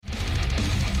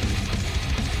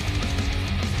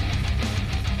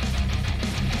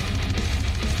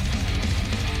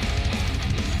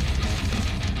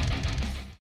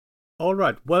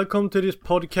Alright, welcome to this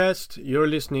podcast. You're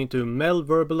listening to Mel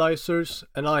Verbalizers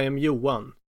and I am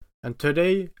Johan. And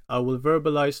today I will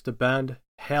verbalize the band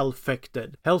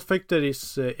Hellfekted. Hellfekted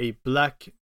is a black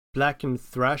and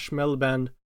thrash metal band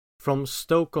from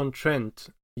Stoke-on-Trent,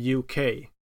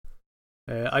 UK.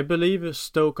 I believe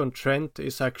Stoke-on-Trent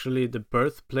is actually the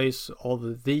birthplace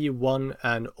of the one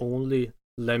and only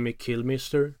Lemmy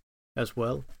Kilmister as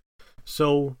well.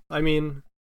 So, I mean,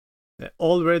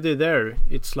 already there,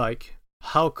 it's like,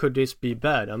 how could this be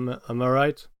bad? Am I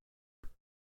right?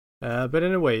 But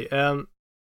anyway,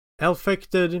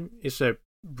 Hellfekted is a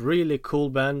really cool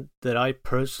band that I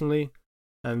personally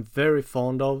am very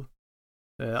fond of.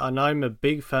 And I'm a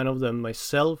big fan of them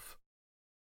myself.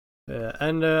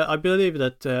 And I believe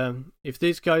that if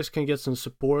these guys can get some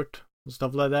support and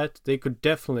stuff like that, they could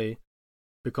definitely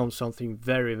become something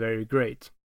very, very great.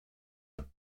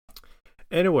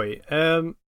 Anyway,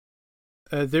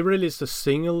 they released a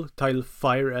single titled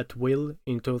Fire at Will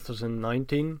in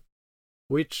 2019,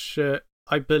 which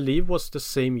I believe was the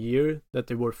same year that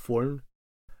they were formed.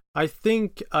 I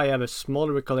think I have a small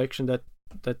recollection that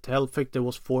Hellfekted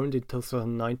was formed in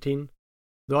 2019,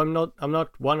 though I'm not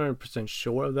 100%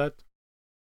 sure of that.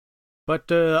 But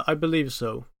I believe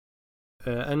so.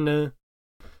 And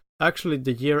actually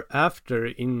the year after,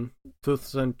 in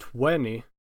 2020,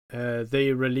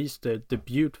 they released a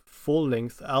debut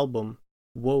full-length album,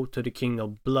 Woe to the King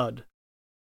of Blood.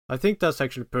 I think that's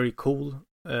actually pretty cool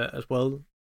as well,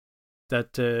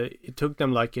 that it took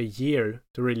them like a year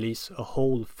to release a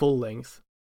whole full length.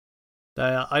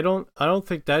 I don't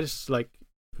think that is like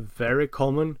very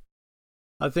common.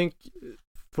 I think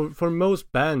for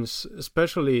most bands,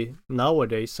 especially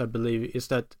nowadays, I believe, is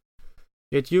that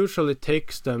it usually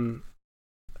takes them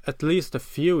at least a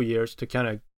few years to kind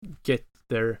of get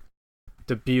their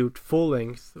debut full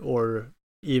length or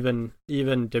even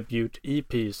debut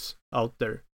EPs out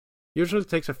there. Usually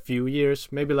takes a few years,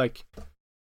 maybe like,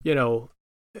 2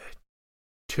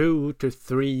 to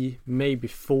 3, maybe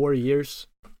 4 years.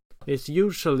 It's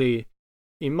usually,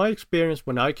 in my experience,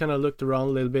 when I kind of looked around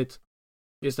a little bit,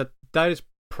 is that is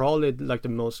probably like the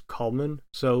most common.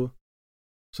 So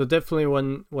definitely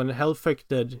when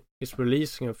Hellfekted is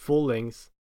releasing a full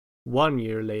length 1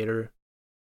 year later,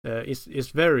 it's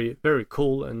very, very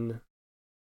cool and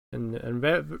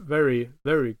very,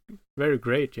 very, very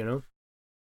great,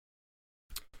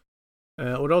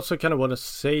 I would also kind of want to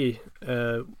say,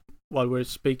 while we're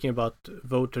speaking about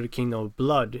Vote to the King of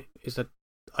Blood, is that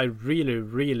I really,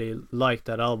 really like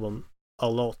that album a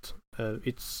lot.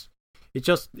 It's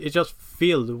just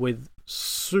filled with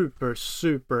super,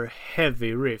 super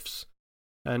heavy riffs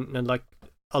and like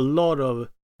a lot of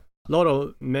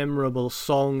memorable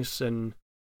songs and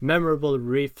memorable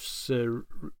riffs,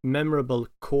 memorable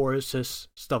choruses,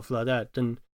 stuff like that.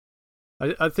 And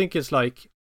I think it's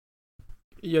like,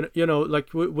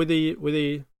 like with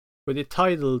the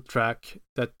title track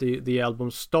that the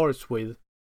album starts with,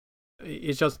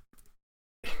 it's just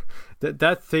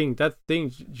that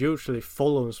thing usually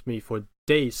follows me for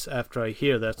days after I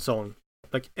hear that song.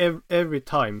 Like every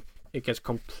time it gets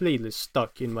completely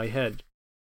stuck in my head.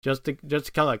 Just kind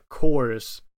of like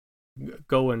chorus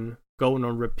going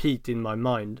on repeat in my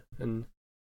mind, and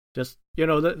just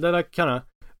that I kind of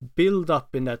build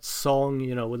up in that song,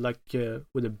 with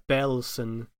with the bells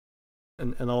and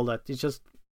all that. It's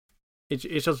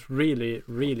just really,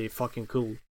 really fucking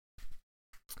cool.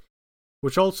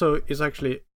 Which also is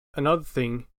actually another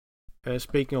thing,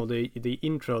 speaking of the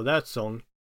intro of that song,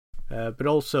 but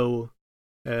also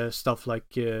stuff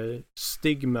like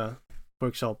Stigma, for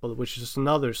example, which is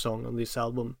another song on this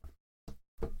album,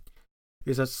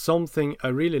 is that something I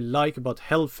really like about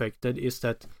Hellfekted is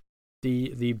that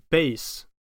the bass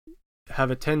have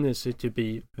a tendency to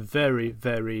be very,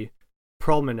 very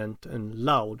prominent and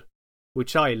loud,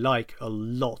 which I like a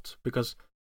lot, because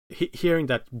hearing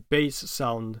that bass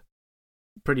sound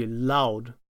pretty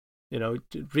loud,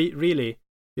 really,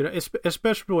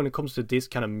 especially when it comes to this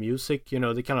kind of music,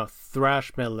 the kind of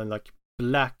thrash metal and like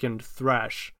blackened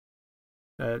thrash,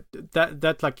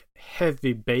 that like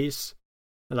heavy bass,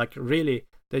 like really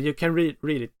that you can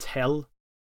really tell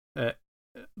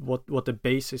what the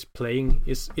bass is playing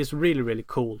is really, really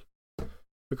cool.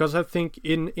 Because I think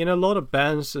in a lot of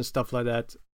bands and stuff like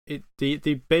that,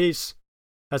 the bass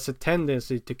has a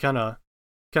tendency to kind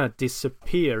of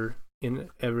disappear in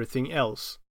everything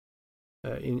else,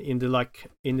 in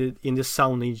the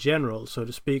sound in general, so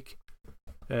to speak.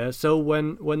 So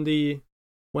when the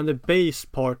bass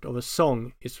part of a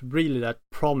song is really that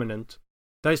prominent,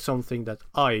 that is something that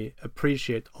I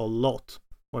appreciate a lot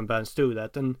when bands do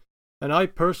that, and I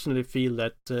personally feel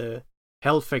that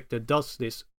Hellfekted does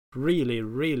this really,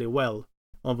 really well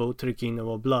on Vote to the Kingdom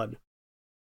of Blood.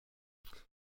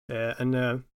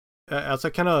 And as I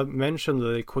kind of mentioned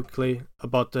really quickly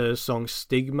about the song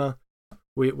Stigma,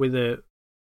 with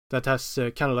that has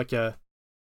kind of like a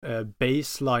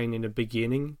bass line in the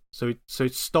beginning, so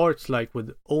it starts like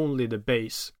with only the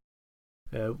bass,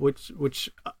 which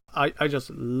I just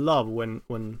love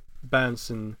when bands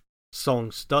and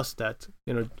songs does that,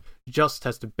 just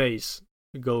has the bass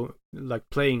go like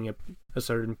playing a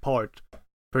certain part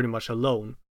pretty much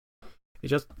alone.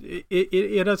 It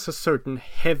has a certain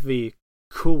heavy,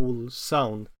 cool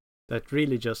sound that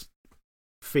really just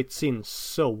fits in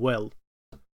so well.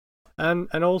 And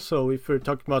also, if we're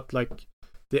talking about like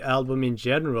the album in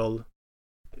general,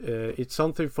 it's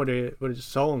something for the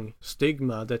song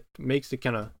Stigma that makes it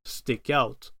kind of stick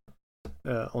out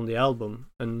on the album.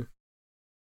 And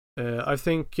I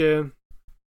think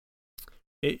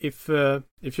if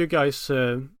you guys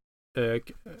have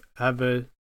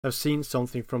seen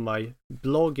something from my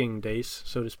blogging days,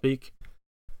 so to speak,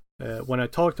 when I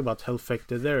talked about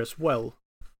Hellfekted there as well,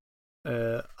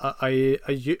 I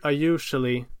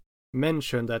usually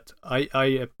mention that I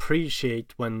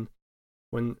appreciate when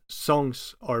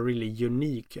songs are really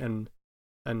unique, and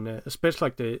especially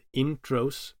like the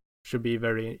intros should be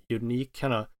very unique,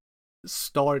 kind of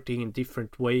starting in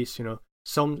different ways.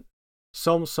 Some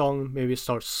song maybe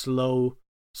starts slow,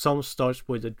 some starts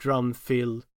with a drum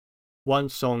fill, one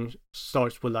song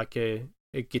starts with like a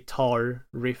guitar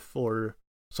riff or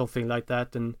something like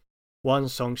that, and one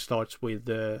song starts with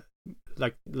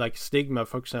like Stigma,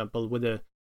 for example, with a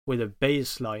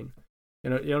bass line.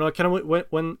 Kind of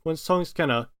when songs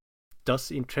kind of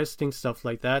does interesting stuff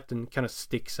like that and kind of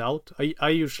sticks out, I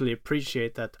usually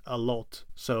appreciate that a lot.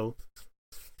 So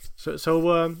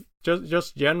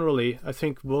just generally, I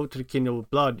think Vote to the Kingdom of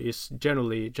Blood is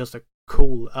generally just a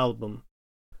cool album.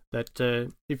 That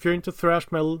if you're into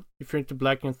thrash metal, if you're into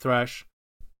black and thrash,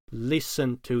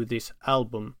 listen to this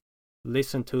album,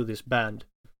 listen to this band.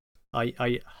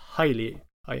 I highly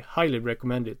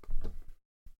recommend it.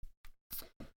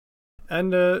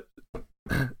 And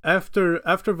after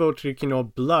Vote to the Kingdom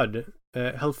of Blood,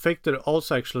 Hellfekted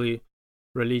also actually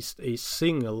released a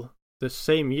single the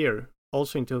same year,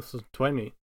 also in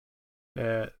 2020,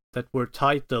 that were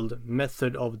titled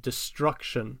Method of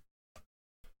Destruction.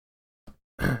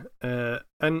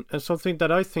 And something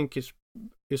that I think is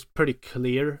pretty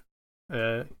clear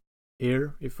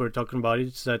here, if we're talking about it,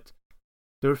 is that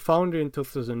they were founded in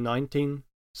 2019,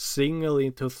 single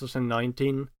in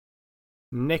 2019,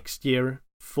 next year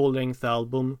full-length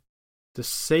album, the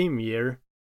same year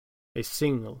a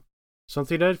single.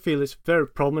 Something that I feel is very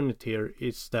prominent here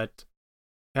is that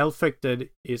Hellfekted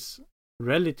is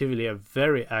relatively a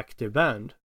very active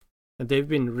band, and they've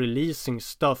been releasing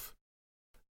stuff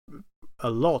a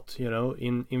lot,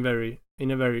 in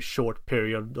a very short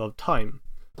period of time.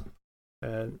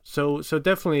 So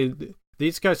definitely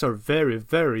these guys are very,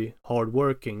 very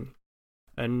hardworking,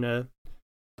 and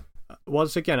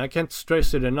once again, I can't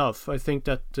stress it enough. I think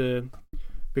that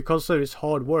because of his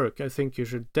hard work, I think you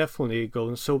should definitely go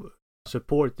and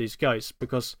support these guys,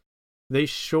 because they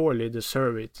surely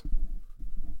deserve it.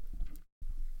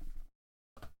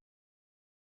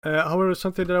 However,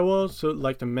 something that I would also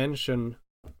like to mention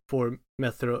for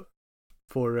Method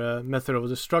of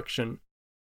Destruction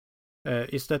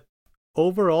is that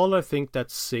overall, I think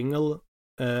that single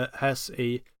has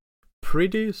a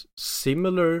pretty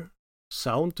similar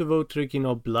sound to Vote to the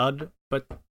Kingdom of Blood, but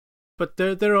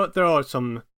there are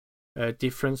some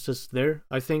differences there.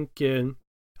 I think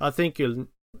you'll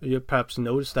perhaps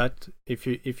notice that if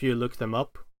you look them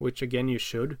up, which again you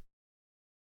should.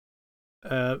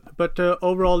 But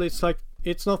overall,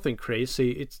 it's nothing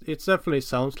crazy. It definitely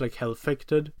sounds like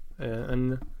Hellfekted,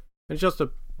 and it's just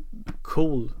a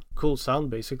cool sound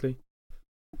basically.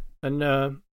 And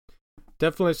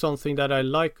definitely something that I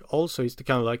like also is the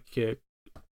kind of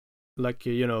like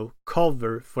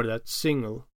cover for that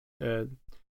single,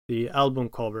 the album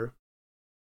cover.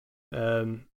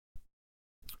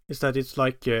 Is that it's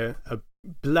like a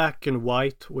black and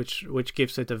white, which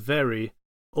gives it a very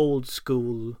old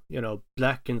school,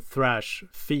 black and thrash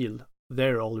feel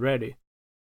there already.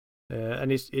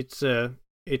 And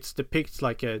it depicts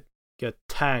like a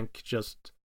tank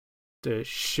just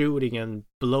shooting and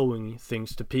blowing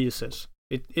things to pieces.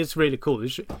 It's really cool.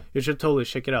 You should totally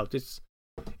check it out.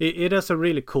 It has a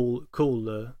really cool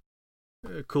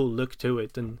look to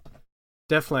it, and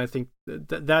definitely I think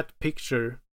that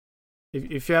picture,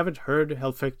 if you haven't heard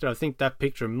Hellfekted, I think that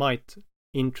picture might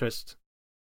interest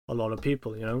a lot of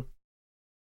people,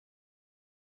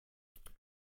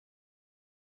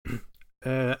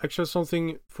 Actually,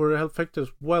 something for Hellfekted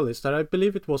as well is that I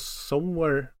believe it was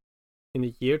somewhere in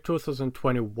the year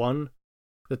 2021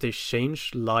 that they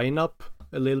changed lineup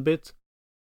a little bit.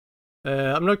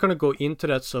 I'm not gonna go into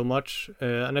that so much,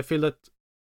 and I feel that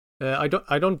I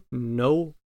don't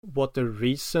know what the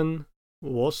reason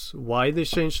was why they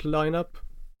changed lineup,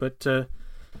 but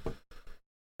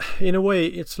in a way,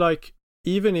 it's like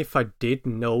even if I did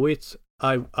know it,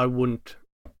 I wouldn't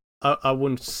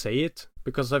say it,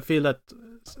 because I feel that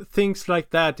things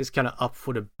like that is kind of up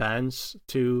for the bands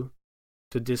to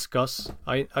discuss.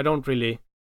 I don't really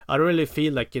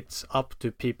feel like it's up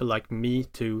to people like me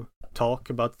to talk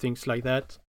about things like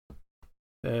that.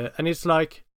 And it's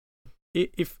like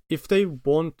if they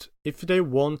want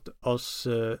us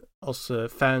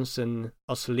fans and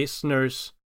us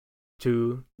listeners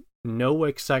to know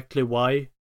exactly why,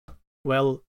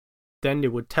 well, then they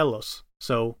would tell us.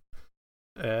 So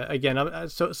again,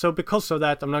 so because of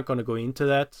that, I'm not going to go into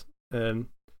that. I'm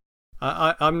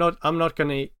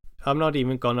not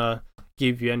even gonna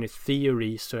give you any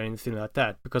theories or anything like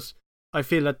that, because I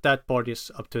feel that part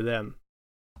is up to them.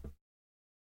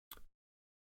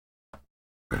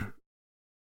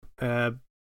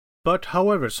 But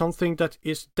however, something that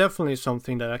is definitely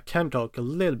something that I can talk a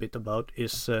little bit about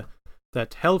is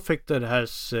that Hellfekted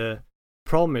has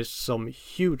promised some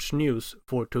huge news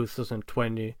for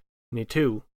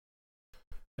 2022.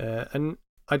 And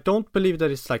I don't believe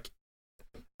that it's like,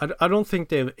 I don't think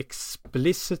they've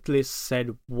explicitly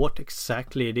said what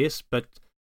exactly it is, but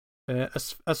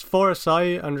as far as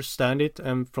I understand it,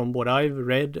 and from what I've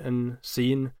read and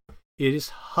seen, it is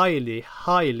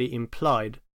highly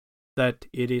implied that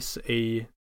it is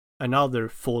another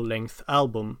full-length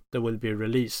album that will be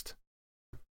released.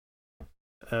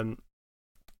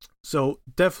 So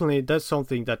definitely that's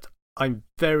something that I'm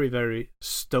very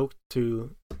stoked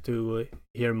to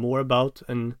hear more about,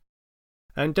 and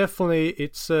definitely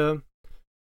it's they've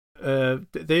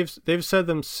said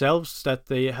themselves that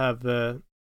they have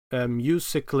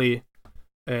musically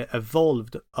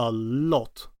evolved a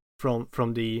lot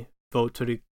from the Vote to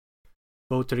the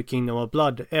Kingdom of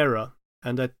Blood era,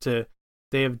 and that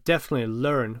they have definitely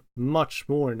learned much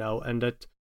more now, and that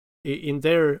in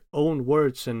their own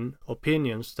words and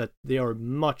opinions that they are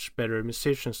much better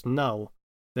musicians now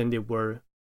than they were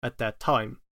at that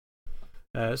time.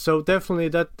 So definitely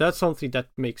that's something that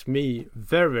makes me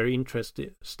very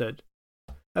interested.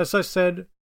 As I said,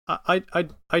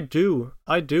 I do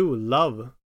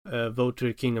love Vote to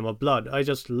the Kingdom of Blood. I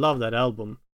just love that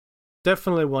album.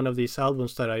 Definitely one of these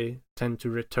albums that I tend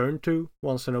to return to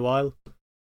once in a while.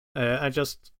 I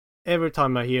just, every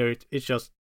time I hear it, it's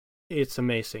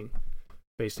amazing,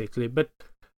 basically. But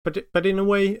in a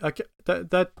way,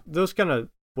 that those kind of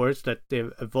words that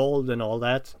they've evolved and all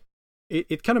that,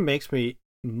 it kind of makes me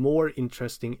more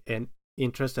interested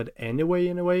anyway,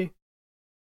 in a way,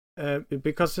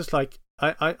 because it's like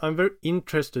I'm very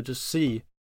interested to see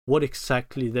what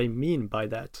exactly they mean by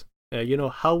that.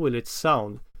 How will it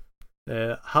sound?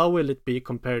 How will it be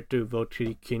compared to Vote to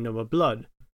the Kingdom of Blood?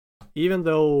 Even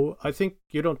though I think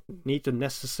you don't need to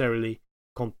necessarily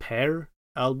compare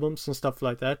albums and stuff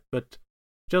like that, but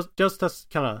just as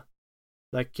kind of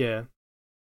like in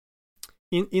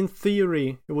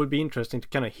theory, it would be interesting to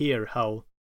kind of hear how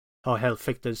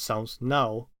Hellfekted sounds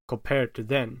now compared to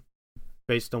then,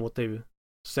 based on what they've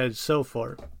said so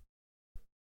far.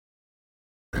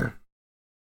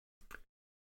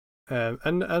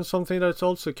 And something that's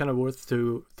also kind of worth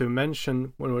to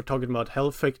mention when we're talking about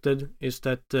Hellfekted is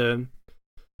that in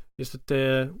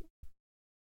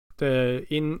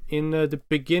the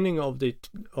beginning of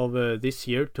this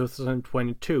year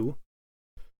 2022,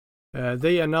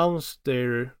 they announced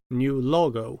their new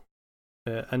logo,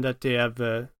 and that they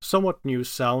have somewhat new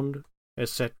sound,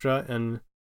 etc. And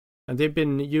they've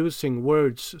been using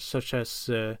words such as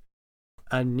a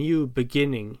new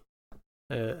beginning.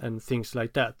 And things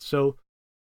like that. So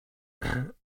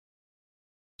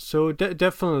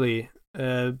definitely,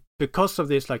 because of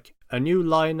this, like a new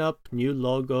lineup, new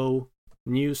logo,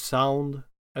 new sound,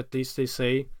 at least they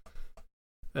say,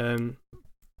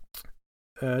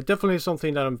 definitely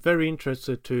something that I'm very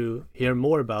interested to hear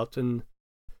more about, and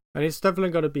it's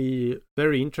definitely going to be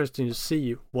very interesting to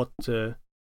see what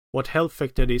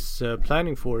Hellfekted is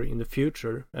planning for in the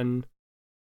future. And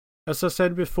as I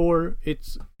said before,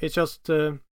 it's just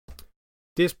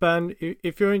this band.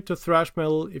 If you're into thrash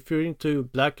metal, if you're into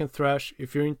black and thrash,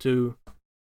 if you're into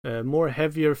more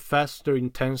heavier, faster,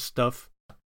 intense stuff,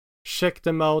 check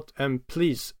them out, and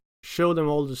please show them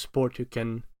all the support you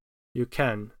can,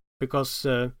 because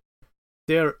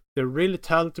they're really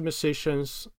talented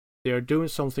musicians. They are doing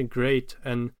something great,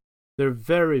 and They're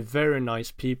very, very nice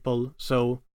people,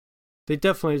 so they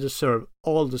definitely deserve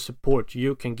all the support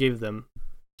you can give them.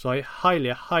 So I highly,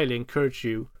 highly encourage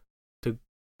you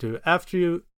to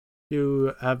after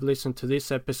you have listened to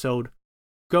this episode,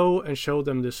 go and show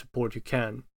them the support you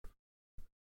can.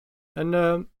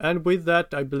 And with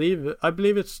that, I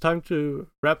believe it's time to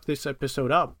wrap this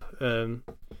episode up.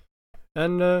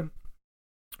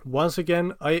 Once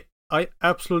again, I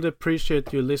absolutely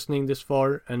appreciate you listening this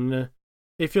far. And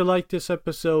if you like this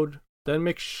episode, then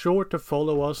make sure to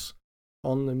follow us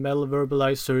on the Metal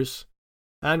Verbalizers,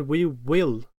 and we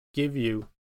will give you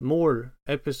more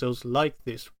episodes like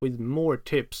this with more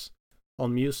tips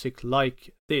on music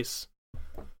like this.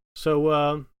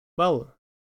 So, well,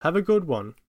 have a good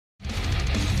one.